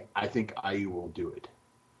Kentucky, I think IU will do it.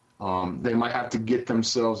 They might have to get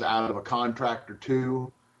themselves out of a contract or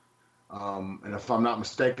two. And if I'm not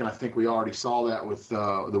mistaken, I think we already saw that with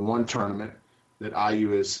the one tournament that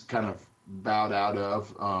IU is kind of bowed out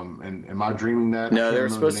of. And am I dreaming that? No, there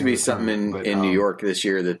was supposed to be something in New York this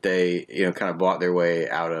year that they kind of bought their way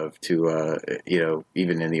out of to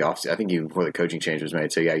even in the offseason. I think even before the coaching change was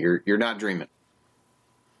made. So yeah, you're not dreaming.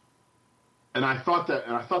 And I thought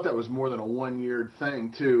that was more than a 1-year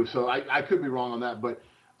thing too. So I could be wrong on that, but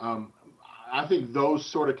I think those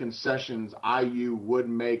sort of concessions IU would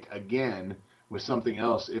make again with something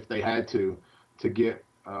else if they had to get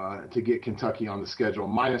Kentucky on the schedule,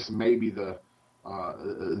 minus maybe the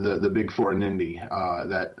Big Four and Indy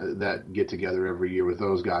that get together every year with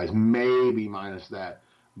those guys, maybe minus that.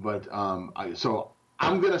 But so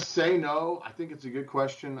I'm gonna say no. I think it's a good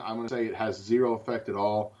question. I'm gonna say it has zero effect at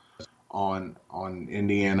all on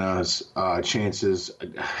Indiana's chances,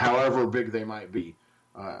 however big they might be,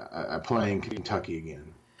 playing Kentucky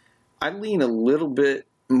again. I lean a little bit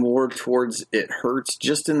more towards it hurts,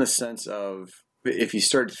 just in the sense of if you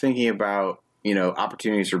start thinking about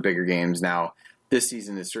opportunities for bigger games. Now, this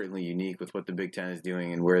season is certainly unique with what the Big Ten is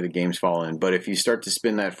doing and where the games fall in. But if you start to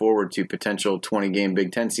spin that forward to potential 20-game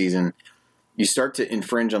Big Ten season, you start to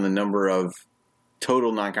infringe on the number of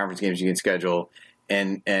total non-conference games you can schedule,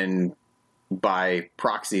 and by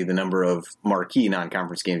proxy, the number of marquee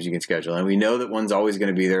non-conference games you can schedule. And we know that one's always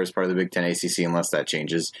going to be there as part of the Big Ten ACC unless that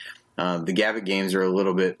changes. The Gavitt games are a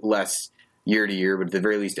little bit less year to year, but at the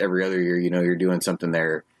very least every other year, you're doing something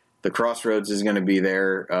there. The Crossroads is going to be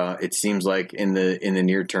there, it seems like, in the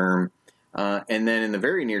near term. And then in the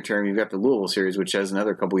very near term, you've got the Louisville series, which has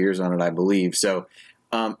another couple years on it, I believe. So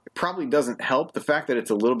it probably doesn't help. The fact that it's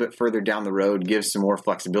a little bit further down the road gives some more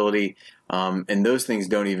flexibility. And those things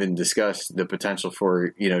don't even discuss the potential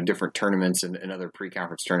for, different tournaments and other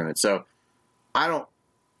pre-conference tournaments. So while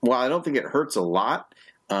I don't think it hurts a lot,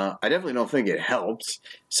 I definitely don't think it helps.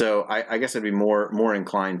 So I guess I'd be more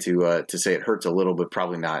inclined to say it hurts a little, but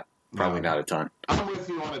probably not a ton. I'm with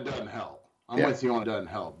you on it doesn't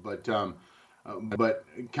help. But But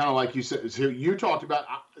kind of like you said, so you talked about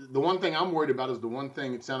the one thing I'm worried about is the one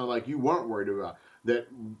thing it sounded like you weren't worried about, that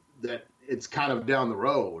it's kind of down the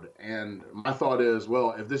road. And my thought is,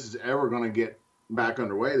 well, if this is ever going to get back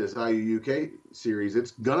underway, this IU UK series,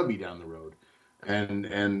 it's going to be down the road, and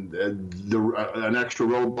an extra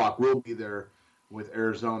roadblock will be there with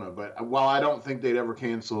Arizona. But while I don't think they'd ever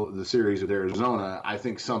cancel the series with Arizona, I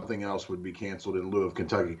think something else would be canceled in lieu of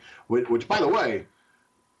Kentucky, which by the way,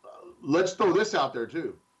 let's throw this out there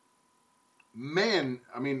too. Man,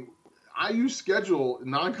 I mean, IU's schedule,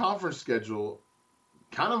 non-conference schedule,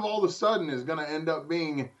 kind of all of a sudden is going to end up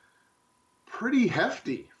being pretty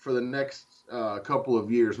hefty for the next couple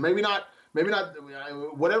of years. Maybe not.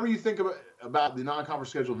 Whatever you think about the non-conference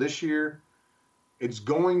schedule this year, it's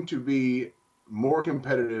going to be more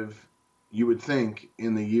competitive, you would think,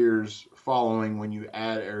 in the years following when you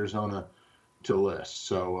add Arizona to the list.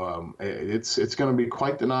 So it's going to be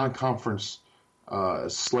quite the non-conference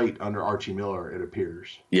slate under Archie Miller, it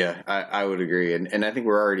appears. Yeah, I would agree. And I think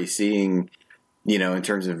we're already seeing, in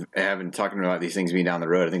terms of talking about these things being down the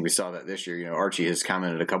road, I think we saw that this year. Archie has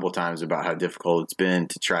commented a couple of times about how difficult it's been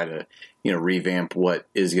to try to, revamp what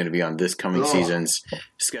is going to be on this coming season's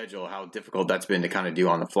schedule, how difficult that's been to kind of do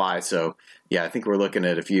on the fly. So, yeah, I think we're looking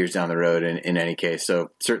at a few years down the road in any case.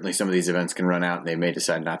 So certainly some of these events can run out and they may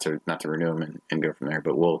decide not to renew them and go from there.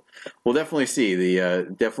 But we'll definitely see a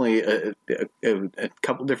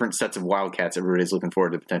couple different sets of Wildcats everybody's looking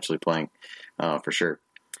forward to potentially playing for sure.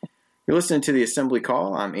 You're listening to the Assembly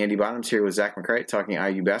Call. I'm Andy Bottoms here with Zach McCright talking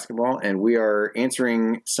IU basketball, and we are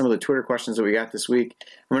answering some of the Twitter questions that we got this week.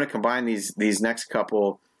 I'm going to combine these next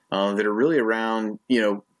couple that are really around,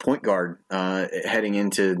 point guard heading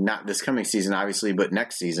into not this coming season, obviously, but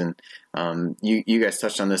next season. You guys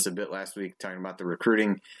touched on this a bit last week, talking about the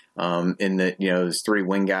recruiting in that, there's 3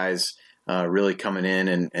 wing guys really coming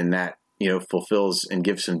in, and that, fulfills and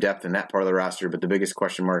gives some depth in that part of the roster. But the biggest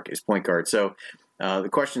question mark is point guard. So, the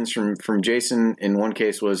questions from Jason in one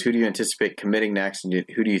case was, who do you anticipate committing next, and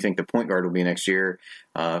who do you think the point guard will be next year?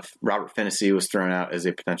 Robert Fennessy was thrown out as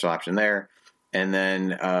a potential option there. And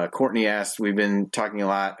then Courtney asked, we've been talking a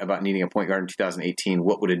lot about needing a point guard in 2018.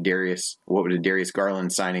 What would a Darius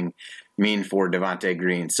Garland signing mean for Devontae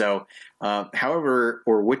Green? So, however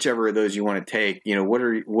or whichever of those you want to take, what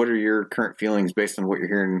are your current feelings based on what you're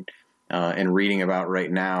hearing and reading about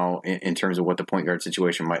right now in terms of what the point guard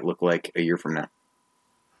situation might look like a year from now?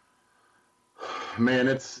 Man,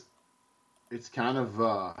 it's kind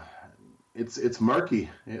of it's murky.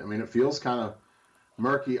 I mean, it feels kind of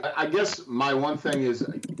murky. I guess my one thing is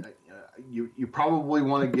you probably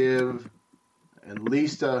want to give at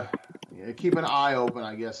least keep an eye open,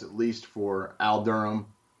 I guess, at least for Al Durham,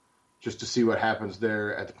 just to see what happens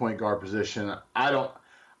there at the point guard position.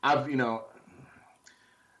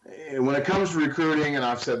 When it comes to recruiting, and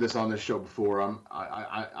I've said this on this show before,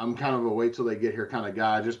 I'm kind of a wait till they get here kind of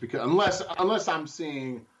guy, just because unless I'm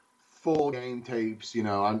seeing full game tapes,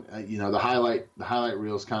 the highlight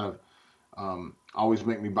reels kind of always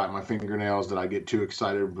make me bite my fingernails that I get too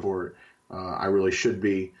excited before I really should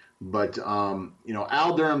be. But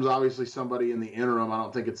Al Durham's obviously somebody in the interim. I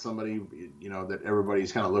don't think it's somebody that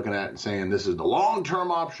everybody's kind of looking at and saying this is the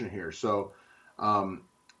long-term option here. So.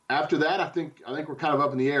 After that, I think we're kind of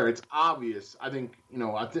up in the air. It's obvious. I think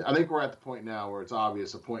we're at the point now where it's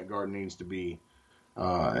obvious a point guard needs to be.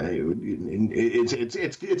 It's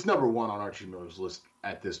number one on Archie Miller's list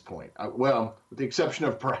at this point. Well, with the exception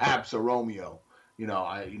of perhaps a Romeo.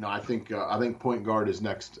 I think point guard is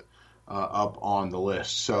next up on the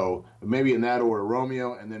list. So maybe in that order,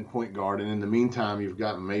 Romeo and then point guard. And in the meantime, you've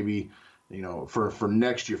got maybe for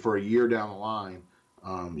next year, for a year down the line.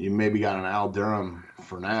 You maybe got an Al Durham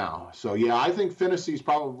for now. So, yeah, I think Fennessy's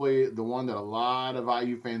probably the one that a lot of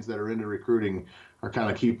IU fans that are into recruiting are kind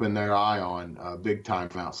of keeping their eye on big time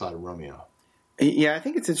from outside of Romeo. Yeah, I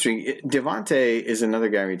think it's interesting. Devontae is another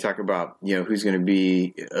guy we talk about, who's going to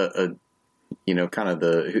be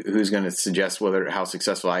who's going to suggest how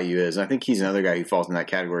successful IU is. And I think he's another guy who falls in that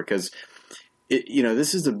category because,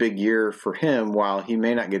 this is a big year for him. While he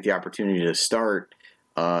may not get the opportunity to start,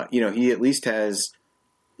 he at least has –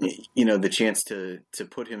 the chance to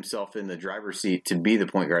put himself in the driver's seat to be the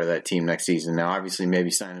point guard of that team next season. Now, obviously, maybe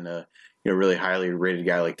signing a really highly rated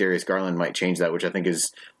guy like Darius Garland might change that, which I think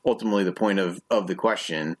is ultimately the point of the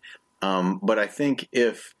question. But I think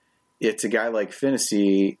if it's a guy like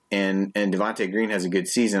Fennessy and Devontae Green has a good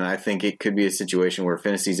season, I think it could be a situation where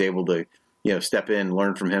Fennessy's able to step in,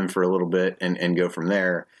 learn from him for a little bit, and go from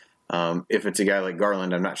there. If it's a guy like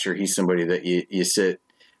Garland, I'm not sure he's somebody that you sit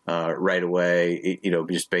right away,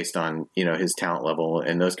 just based on, his talent level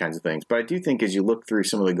and those kinds of things. But I do think as you look through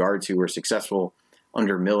some of the guards who were successful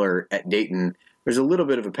under Miller at Dayton, there's a little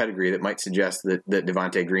bit of a pedigree that might suggest that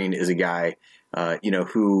Devontae Green is a guy,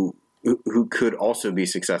 who could also be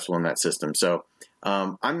successful in that system. So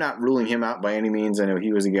I'm not ruling him out by any means. I know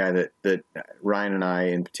he was a guy that Ryan and I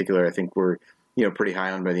in particular, I think were, pretty high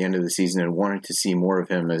on by the end of the season and wanted to see more of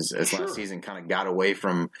him as last season kind of got away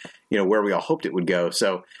from, where we all hoped it would go.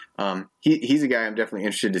 So he's a guy I'm definitely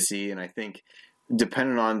interested to see. And I think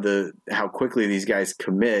depending on how quickly these guys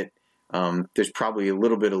commit, there's probably a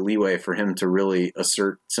little bit of leeway for him to really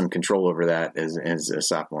assert some control over that as a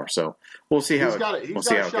sophomore. So we'll see how it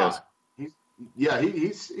goes.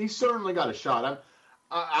 He's certainly got a shot.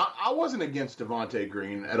 I wasn't against Devontae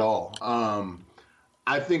Green at all.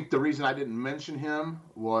 I think the reason I didn't mention him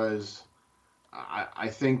was I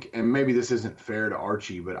think, and maybe this isn't fair to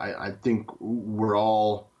Archie, but I think we're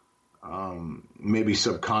all maybe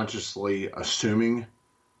subconsciously assuming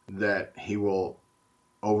that he will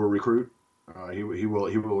over recruit. He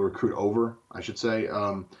will recruit over, I should say,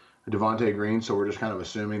 Devontae Green. So we're just kind of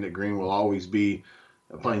assuming that Green will always be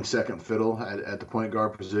playing second fiddle at the point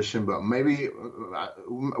guard position. But maybe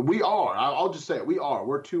we are. I'll just say it. We are.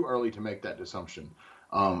 We're too early to make that assumption.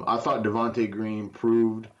 I thought Devontae Green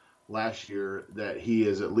proved last year that he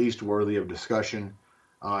is at least worthy of discussion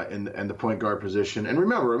in the point guard position. And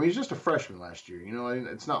remember, he's just a freshman last year.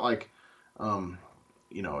 It's not like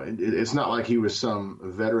it's not like he was some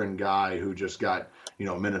veteran guy who just got,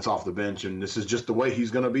 minutes off the bench and this is just the way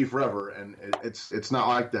he's going to be forever. And it's not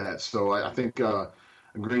like that. So I think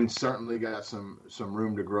Green certainly got some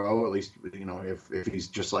room to grow, at least, if he's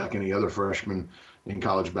just like any other freshman in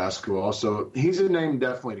college basketball. So he's a name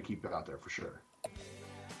definitely to keep out there for sure.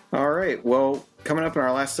 All right. Well, coming up in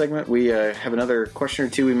our last segment, we have another question or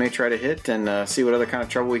two we may try to hit and see what other kind of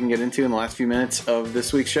trouble we can get into in the last few minutes of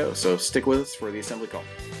this week's show. So stick with us for the Assembly Call.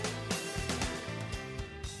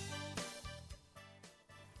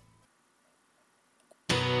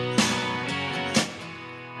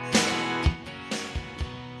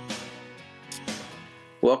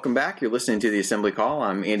 Welcome back. You're listening to the Assembly Call.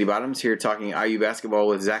 I'm Andy Bottoms here talking IU basketball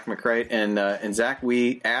with Zach McCrite. And Zach,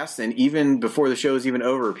 we asked, and even before the show is even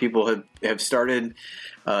over, people have started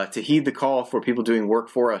to heed the call for people doing work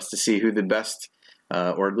for us to see who the best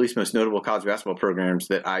or at least most notable college basketball programs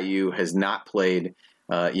that IU has not played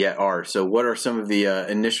yet are. So what are some of the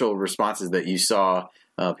initial responses that you saw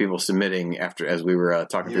people submitting as we were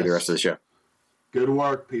talking through the rest of the show? Good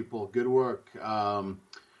work, people. Good work.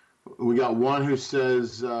 We got one who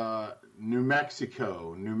says New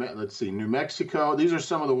Mexico. Let's see, New Mexico. These are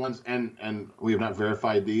some of the ones, and we have not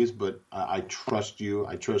verified these, but I trust you.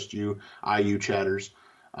 I trust you, IU chatters.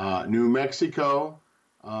 New Mexico,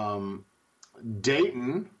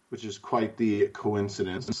 Dayton, which is quite the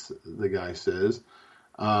coincidence, the guy says.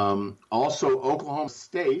 Also, Oklahoma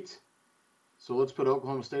State. So let's put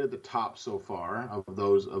Oklahoma State at the top so far of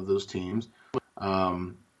those teams.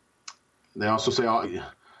 They also say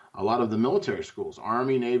a lot of the military schools,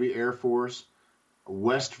 Army, Navy, Air Force,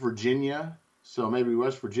 West Virginia. So maybe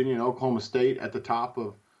West Virginia and Oklahoma State at the top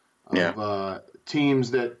of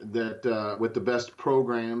teams that with the best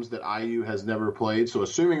programs that IU has never played. So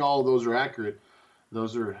assuming all of those are accurate,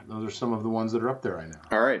 those are some of the ones that are up there right now.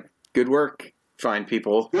 All right. Good work, fine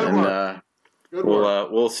people. Good work.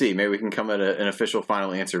 We'll see. Maybe we can come at an official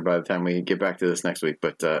final answer by the time we get back to this next week.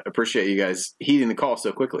 But appreciate you guys heeding the call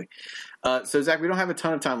so quickly. So, Zach, we don't have a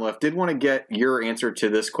ton of time left. Did want to get your answer to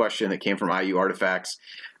this question that came from IU Artifacts.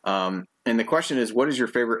 And the question is, what is your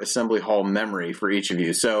favorite Assembly Hall memory for each of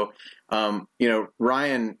you? So,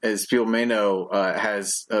 Ryan, as people may know,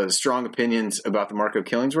 has strong opinions about the Marco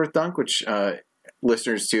Killingsworth dunk, which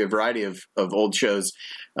listeners to a variety of old shows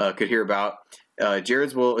could hear about.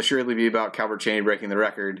 Jared's will assuredly be about Calvert Chaney breaking the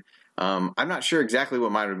record. I'm not sure exactly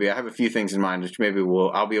what mine would be. I have a few things in mind, which maybe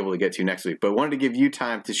I'll be able to get to next week. But wanted to give you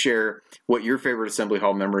time to share what your favorite Assembly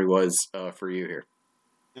Hall memory was for you here.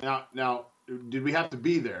 Now, did we have to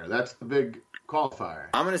be there? That's the big qualifier.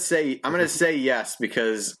 I'm gonna say yes,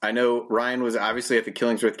 because I know Ryan was obviously at the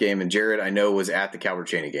Killingsworth game, and Jared I know was at the Calvert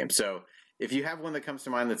Chaney game. So if you have one that comes to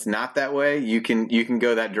mind that's not that way, you can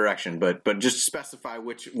go that direction. But just specify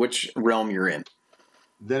which realm you're in.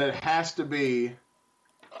 Then it has to be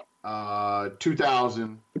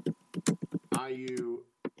 2000 IU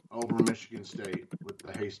over Michigan State with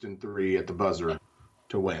the Haston 3 at the buzzer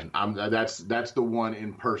to win. That's the one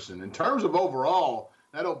in person. In terms of overall,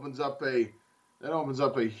 that opens up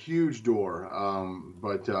a huge door.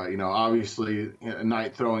 But obviously,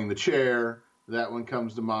 Knight throwing the chair, that one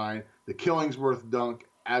comes to mind. The Killingsworth dunk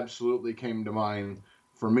absolutely came to mind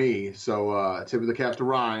for me. So tip of the cap to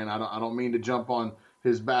Ryan. I don't mean to jump on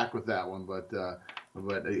his back with that one, but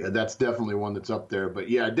that's definitely one that's up there. But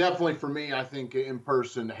yeah, definitely for me, I think in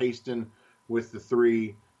person, Haston with the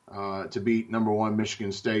 3 to beat number 1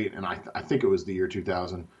 Michigan State, and I think it was the year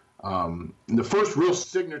 2000. The first real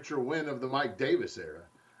signature win of the Mike Davis era.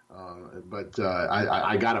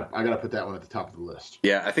 I gotta put that one at the top of the list.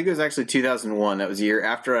 Yeah, I think it was actually 2001. That was the year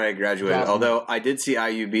after I graduated. Although I did see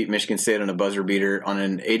IU beat Michigan State on a buzzer beater on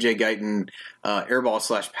an AJ Guyton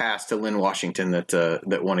airball / pass to Lynn Washington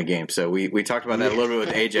that won a game. So we talked about that a little bit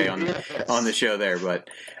with AJ on the show there. But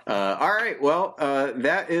all right, well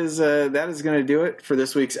that is going to do it for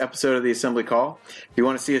this week's episode of the Assembly Call. If you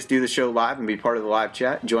want to see us do the show live and be part of the live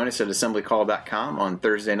chat, join us at assemblycall.com on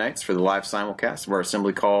Thursday nights for the live simulcast of our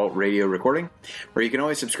Assembly Call radio recording, or you can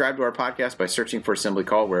always subscribe to our podcast by searching for Assembly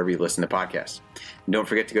Call wherever you listen to podcasts. And don't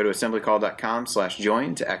forget to go to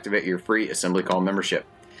assemblycall.com/join to activate your free Assembly Call membership.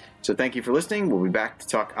 So thank you for listening. We'll be back to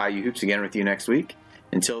talk IU hoops again with you next week.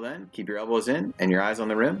 Until then, keep your elbows in and your eyes on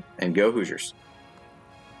the rim, and go Hoosiers.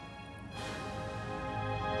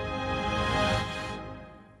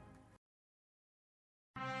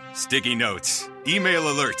 Sticky notes, email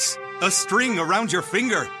alerts, a string around your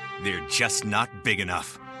finger. They're just not big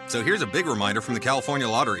enough. So here's a big reminder from the California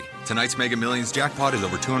Lottery. Tonight's Mega Millions jackpot is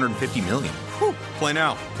over $250 million. Whew. Play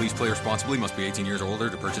now. Please play responsibly. Must be 18 years or older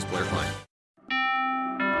to purchase player client.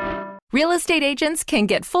 Real estate agents can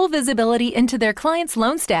get full visibility into their clients'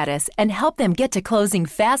 loan status and help them get to closing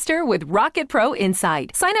faster with Rocket Pro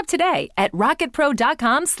Insight. Sign up today at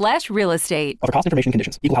rocketpro.com/real-estate. Offer cost information and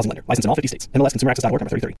conditions. Equal housing lender. Licensed in all 50 states. MLS ConsumerAccess.org, number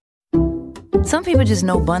 33. Some people just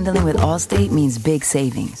know bundling with Allstate means big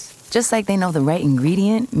savings. Just like they know the right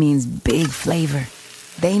ingredient means big flavor.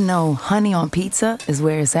 They know honey on pizza is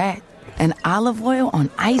where it's at. And olive oil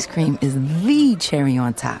on ice cream is the cherry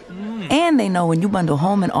on top. And they know when you bundle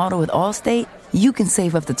home and auto with Allstate, you can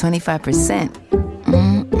save up to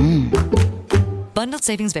 25%. Bundled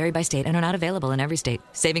savings vary by state and are not available in every state.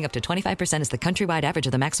 Saving up to 25% is the countrywide average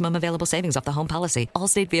of the maximum available savings off the home policy.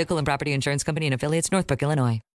 Allstate Vehicle and Property Insurance Company and Affiliates, Northbrook, Illinois.